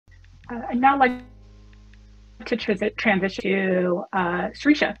I'd now like to transition to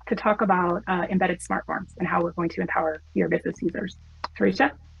Sarisha to talk about embedded smart forms and how we're going to empower your business users.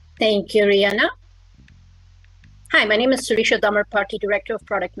 Sarisha? Thank you, Rihanna. Hi, my name is Sarisha Damarpati, Director of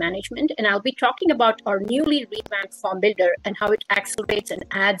Product Management, and I'll be talking about our newly revamped Form Builder and how it accelerates and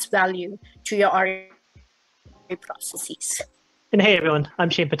adds value to your RPA processes. And hey everyone, I'm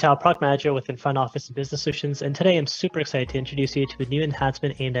Shane Patel, Product Manager within Front Office and Business Solutions, and today I'm super excited to introduce you to a new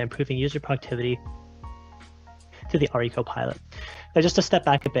enhancement aimed at improving user productivity to the RE Copilot. Now, just to step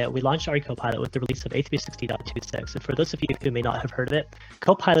back a bit, we launched RE Copilot with the release of A360.26, and for those of you who may not have heard of it,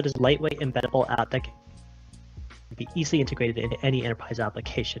 Copilot is a lightweight embeddable app that can be easily integrated into any enterprise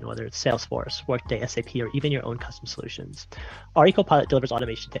application, whether it's Salesforce, Workday, SAP, or even your own custom solutions. RE Copilot delivers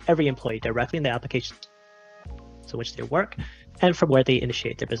automation to every employee directly in the applications in which they work and from where they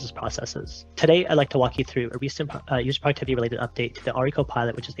initiate their business processes. Today, I'd like to walk you through a recent user productivity related update to the RE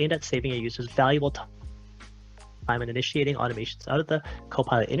Copilot, which is aimed at saving your users valuable time and initiating automations out of the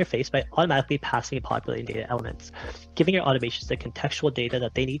Copilot interface by automatically passing and populating data elements, giving your automations the contextual data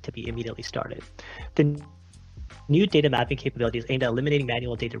that they need to be immediately started. The new data mapping capability is aimed at eliminating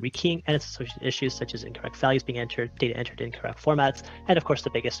manual data rekeying and its associated issues such as incorrect values being entered, data entered in incorrect formats, and of course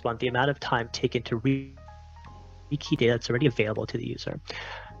the biggest one, the amount of time taken to rekey data that's already available to the user.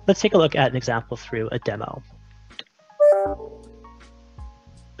 Let's take a look at an example through a demo.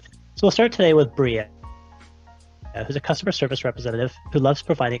 So we'll start today with Bria, who's a customer service representative who loves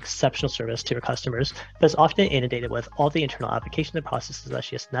providing exceptional service to her customers, but is often inundated with all the internal applications and processes that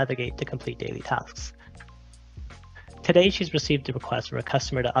she has to navigate to complete daily tasks. Today, she's received a request from a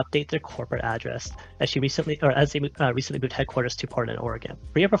customer to update their corporate address as they recently moved headquarters to Portland, Oregon.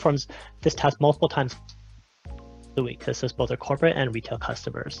 Bria performs this task multiple times a week to assist both her corporate and retail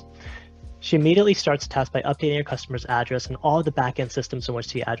customers. She immediately starts the task by updating her customer's address and all of the back-end systems in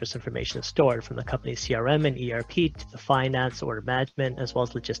which the address information is stored, from the company's CRM and ERP to the finance, order management, as well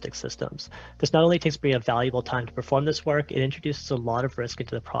as logistics systems. This not only takes Bria valuable time to perform this work, it introduces a lot of risk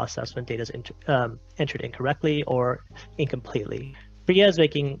into the process when data is entered incorrectly or incompletely. Bria is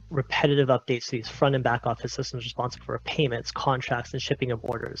making repetitive updates to these front and back office systems responsible for payments, contracts, and shipping of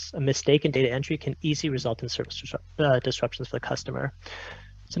orders. A mistake in data entry can easily result in service disruptions for the customer.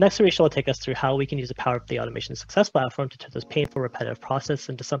 So next, Sarisha will take us through how we can use the power of the Automation Success Platform to turn this painful, repetitive process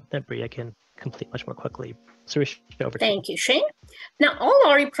into something that Bria can complete much more quickly. Sarisha, over to you. Thank you, Shane. Now,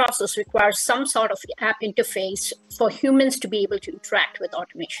 all RE process requires some sort of app interface for humans to be able to interact with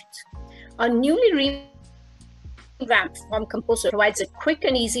automations. Our newly revamped Form Composer provides a quick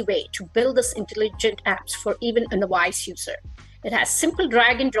and easy way to build this intelligent apps for even a novice user. It has simple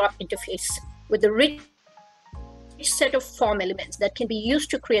drag and drop interface with a rich set of form elements that can be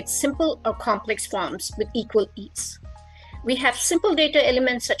used to create simple or complex forms with equal ease. We have simple data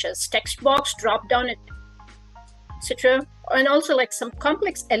elements such as text box, drop down, etc., and also like some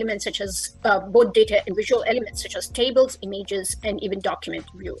complex elements such as both data and visual elements such as tables, images, and even document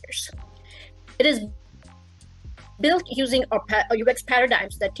viewers. It is built using our UX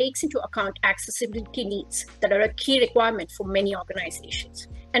paradigms that takes into account accessibility needs that are a key requirement for many organizations,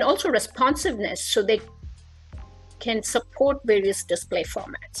 and also responsiveness so they can support various display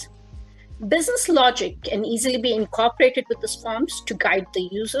formats. Business logic can easily be incorporated with these forms to guide the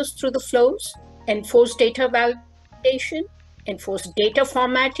users through the flows, enforce data validation, enforce data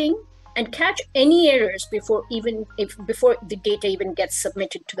formatting, and catch any errors before the data even gets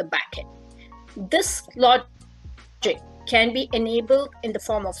submitted to the backend. This logic can be enabled in the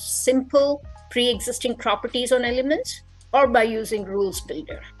form of simple pre-existing properties on elements or by using Rules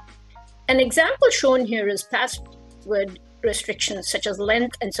Builder. An example shown here is password restrictions such as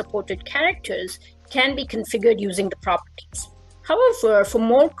length and supported characters can be configured using the properties. However, for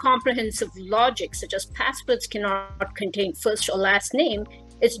more comprehensive logic, such as passwords cannot contain first or last name,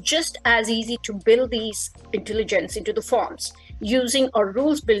 it's just as easy to build these intelligence into the forms using a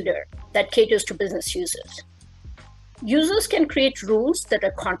rules builder that caters to business users. Users can create rules that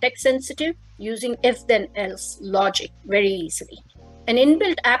are context sensitive using if-then-else logic very easily. An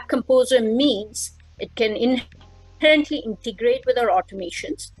inbuilt app composer means it can inherently integrate with our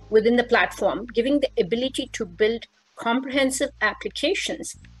automations within the platform, giving the ability to build comprehensive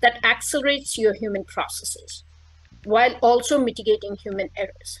applications that accelerates your human processes, while also mitigating human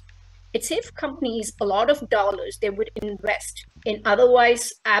errors. It saves companies a lot of dollars they would invest in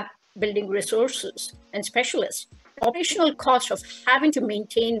otherwise app building resources and specialists, operational cost of having to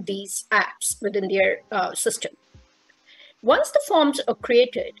maintain these apps within their system. Once the forms are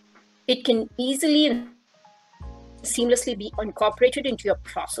created, it can easily and seamlessly be incorporated into your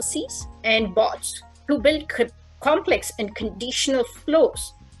processes and bots to build complex and conditional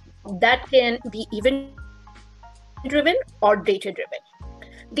flows that can be event-driven or data-driven.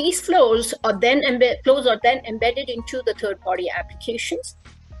 These flows are then embedded into the third-party applications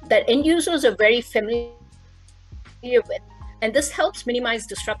that end users are very familiar with, and this helps minimize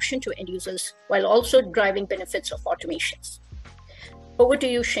disruption to end users while also driving benefits of automations. Over to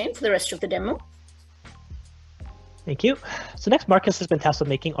you, Shane, for the rest of the demo. Thank you. So next, Marcus has been tasked with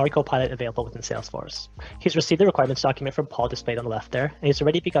making RE Copilot available within Salesforce. He's received the requirements document from Paul displayed on the left there, and he's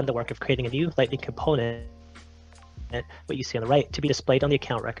already begun the work of creating a new Lightning component, what you see on the right, to be displayed on the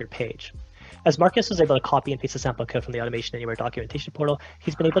account record page. As Marcus was able to copy and paste the sample code from the Automation Anywhere documentation portal,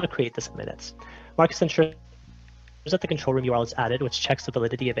 he's been able to create this in minutes. Marcus ensures that the control room URL is added, which checks the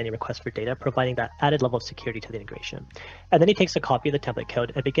validity of any request for data, providing that added level of security to the integration. And then he takes a copy of the template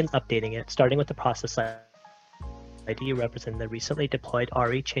code and begins updating it, starting with the process ID representing the recently deployed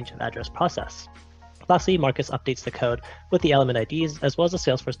RE change of address process. Lastly, Marcus updates the code with the element IDs, as well as the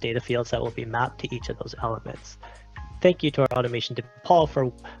Salesforce data fields that will be mapped to each of those elements. Thank you to our automation to Paul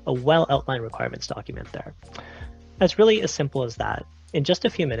for a well-outlined requirements document there. It's really as simple as that. In just a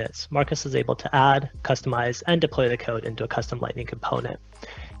few minutes, Marcus is able to add, customize, and deploy the code into a custom Lightning component.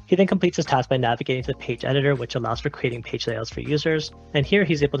 He then completes his task by navigating to the page editor, which allows for creating page layouts for users. And here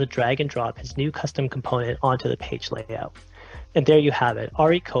he's able to drag and drop his new custom component onto the page layout. And there you have it,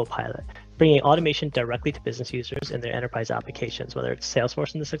 RE Copilot, bringing automation directly to business users in their enterprise applications, whether it's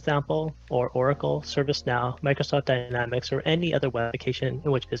Salesforce in this example, or Oracle, ServiceNow, Microsoft Dynamics, or any other web application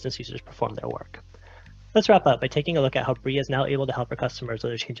in which business users perform their work. Let's wrap up by taking a look at how Bria is now able to help her customers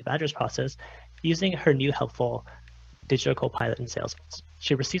with their change of address process using her new helpful digital copilot in Salesforce.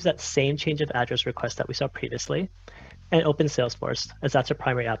 She receives that same change of address request that we saw previously and opens Salesforce, as that's her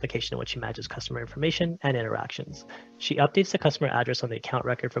primary application in which she manages customer information and interactions. She updates the customer address on the account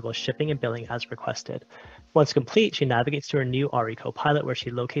record for both shipping and billing as requested. Once complete, she navigates to her new RE Copilot where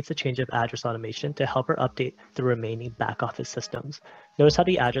she locates the change of address automation to help her update the remaining back office systems. Notice how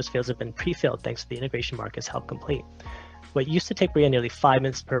the address fields have been pre-filled thanks to the integration Marcus helped complete. What used to take Bria nearly 5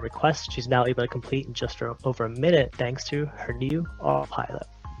 minutes per request, she's now able to complete in just over a minute thanks to her new Pilot.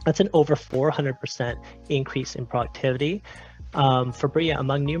 That's an over 400% increase in productivity for Bria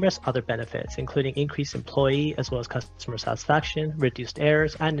among numerous other benefits, including increased employee as well as customer satisfaction, reduced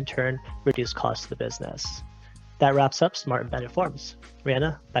errors, and in turn, reduced costs to the business. That wraps up Smart Embedded Forms.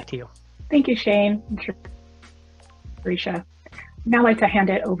 Rihanna, back to you. Thank you, Shane and Risha. Now I'd like to hand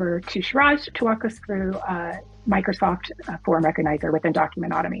it over to Shiraj to walk us through Microsoft Form Recognizer within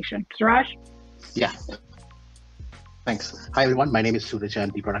document automation. Shiraj? Yeah. Thanks. Hi, everyone. My name is Suraj. I'm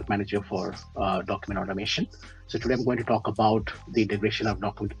the product manager for document automation. So today I'm going to talk about the integration of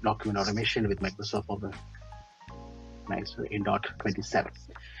document automation with Microsoft Form Recognizer in .27.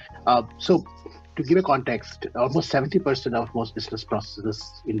 So to give a context, almost 70% of most business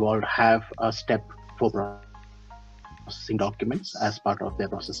processes involved have a step for processing documents as part of their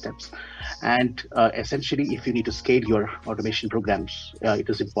process steps. And essentially, if you need to scale your automation programs, it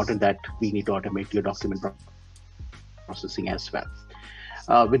is important that we need to automate your document processing as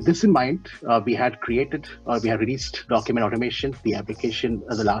well. With this in mind, we have released document automation, the application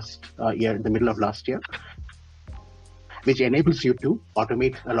the last year, in the middle of last year, which enables you to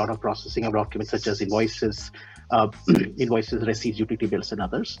automate a lot of processing of documents such as invoices, receipts, utility bills, and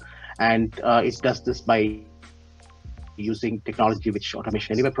others. And it does this by using technology which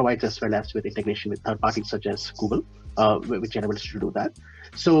Automation Anywhere provides, as well as with integration with third parties such as Google, which enables you to do that.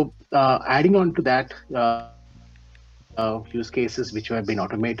 So adding on to that, use cases which have been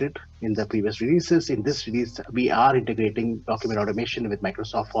automated in the previous releases. In this release, we are integrating document automation with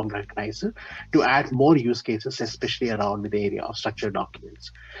Microsoft Form Recognizer to add more use cases, especially around the area of structured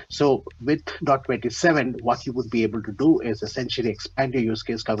documents. So with .27, what you would be able to do is essentially expand your use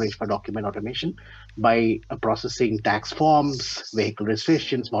case coverage for document automation by processing tax forms, vehicle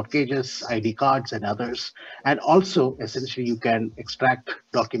registrations, mortgages, ID cards, and others. And also, essentially, you can extract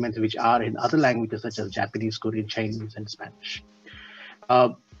documents which are in other languages such as Japanese, Korean, Chinese, and Spanish.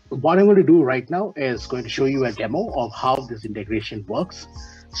 What I'm going to do right now is going to show you a demo of how this integration works.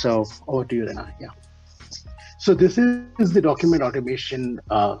 So over to you, Rena. Yeah. So this is the document automation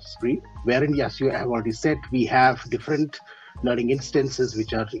screen, wherein, yes, you have already said, we have different learning instances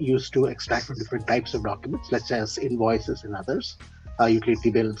which are used to extract from different types of documents, such as invoices and others,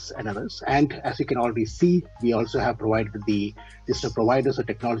 utility bills and others. And as you can already see, we also have provided the list of providers or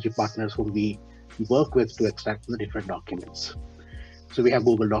technology partners whom we work with to extract the different documents. So we have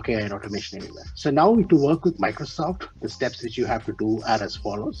Google Docker and Automation Anywhere. So now to work with Microsoft, the steps which you have to do are as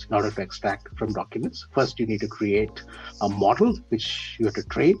follows in order to extract from documents. First, you need to create a model which you have to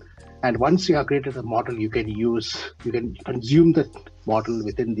train. And once you have created a model, you can consume the model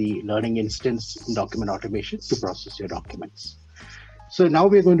within the learning instance in document automation to process your documents. So now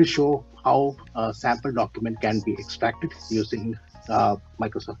we're going to show how a sample document can be extracted using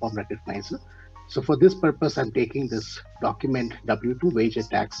Microsoft Form Recognizer. So for this purpose, I'm taking this document W2 wage and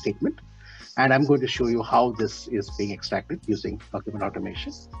tax statement, and I'm going to show you how this is being extracted using document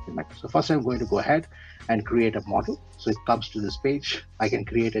automation in Microsoft. So first, I'm going to go ahead and create a model. So it comes to this page. I can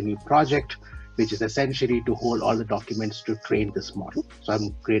create a new project, which is essentially to hold all the documents to train this model. So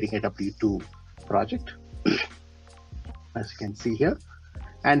I'm creating a W2 project, as you can see here.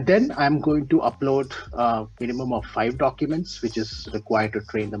 And then I'm going to upload a minimum of 5 documents, which is required to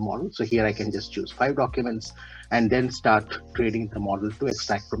train the model. So here I can just choose 5 documents and then start training the model to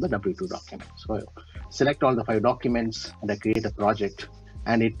extract from the W2 document. So I select all the 5 documents and I create a project,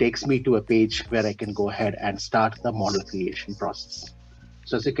 and it takes me to a page where I can go ahead and start the model creation process.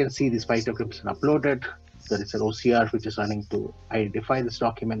 So as you can see, these 5 documents are uploaded. There is an OCR which is running to identify these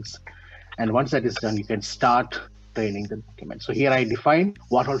documents. And once that is done, you can start training the document. So here I define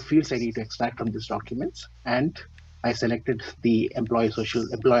what all fields I need to extract from these documents, and I selected the employer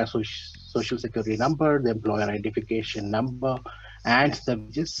social security number, the employer identification number, and the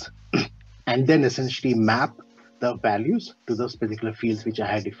wages, and then essentially map the values to those particular fields which I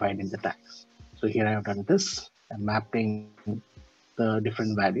had defined in the tags. So here I have done this and mapping the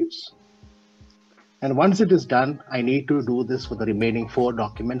different values. And once it is done, I need to do this for the remaining 4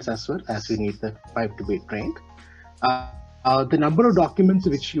 documents as well, as we need the 5 to be trained. The number of documents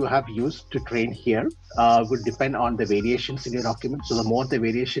which you have used to train here would depend on the variations in your document. So the more the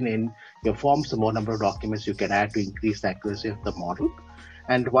variation in your forms, the more number of documents you can add to increase the accuracy of the model.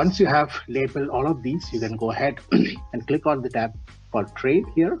 And once you have labeled all of these, you can go ahead and click on the tab for train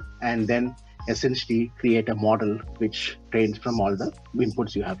here, and then essentially create a model which trains from all the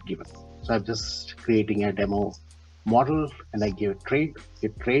inputs you have given. So I'm just creating a demo model and I give it train.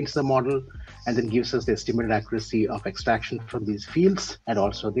 It trains the model and then gives us the estimated accuracy of extraction from these fields and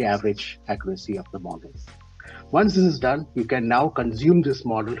also the average accuracy of the model. Once this is done, you can now consume this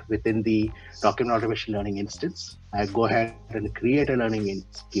model within the document automation learning instance. I go ahead and create a learning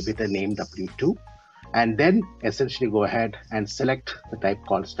instance, give it a name W2, and then essentially go ahead and select the type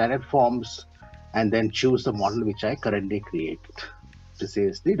called standard forms, and then choose the model which I currently created. This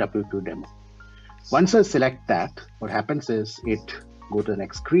is the W2 demo. Once I select that, what happens is it go to the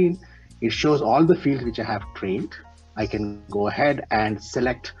next screen. It shows all the fields which I have trained. I can go ahead and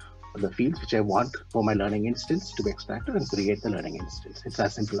select the fields which I want for my learning instance to be extracted and create the learning instance. It's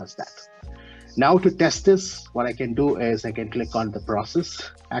as simple as that. Now to test this, what I can do is I can click on the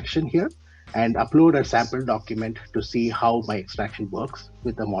process action here and upload a sample document to see how my extraction works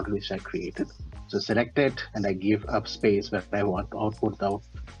with the model which I created. So select it and I give up space where I want to output the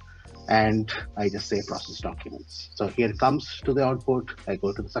output. And I just say process documents. So here it comes to the output. I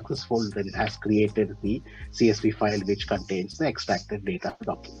go to the success folder, and it has created the CSV file which contains the extracted data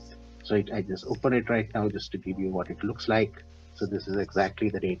document. So I just open it right now just to give you what it looks like. So this is exactly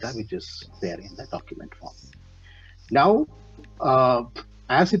the data which is there in the document form. Now,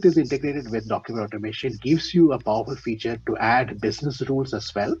 as it is integrated with document automation, it gives you a powerful feature to add business rules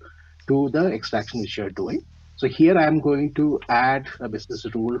as well to the extraction which you're doing. So here I'm going to add a business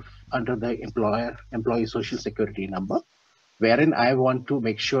rule under the employee social security number, wherein I want to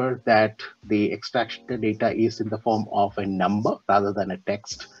make sure that the extraction data is in the form of a number rather than a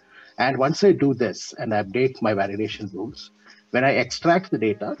text. And once I do this and update my validation rules, when I extract the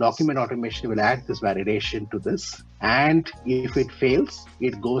data, document automation will add this validation to this. And if it fails,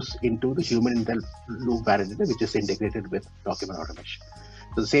 it goes into the human in the loop validator, which is integrated with document automation.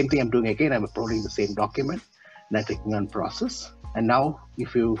 So the same thing I'm doing again, I'm uploading the same document. Now clicking on process, and now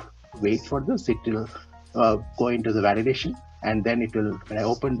if you wait for this, it will go into the validation, and then it will, when I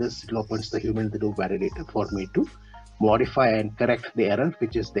open this, it opens the human in the loop validator for me to modify and correct the error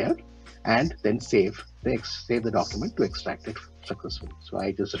which is there, and then save the document to extract it successfully. So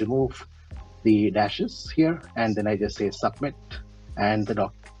I just remove the dashes here, and then I just say submit, and the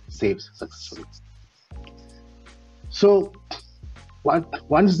doc saves successfully. So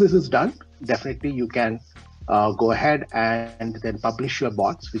once this is done, definitely you can go ahead and then publish your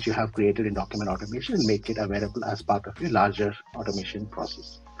bots, which you have created in document automation, and make it available as part of your larger automation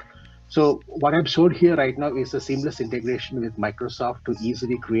process. So what I've showed here right now is a seamless integration with Microsoft to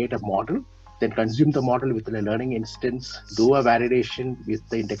easily create a model, then consume the model within a learning instance, do a validation with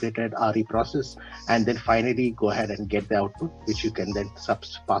the integrated RE process, and then finally go ahead and get the output, which you can then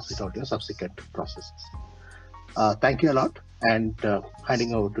pass it out to your subsequent processes. Thank you a lot, and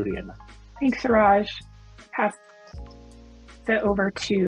handing over to Rihanna. Thanks, Suraj. Pass it over to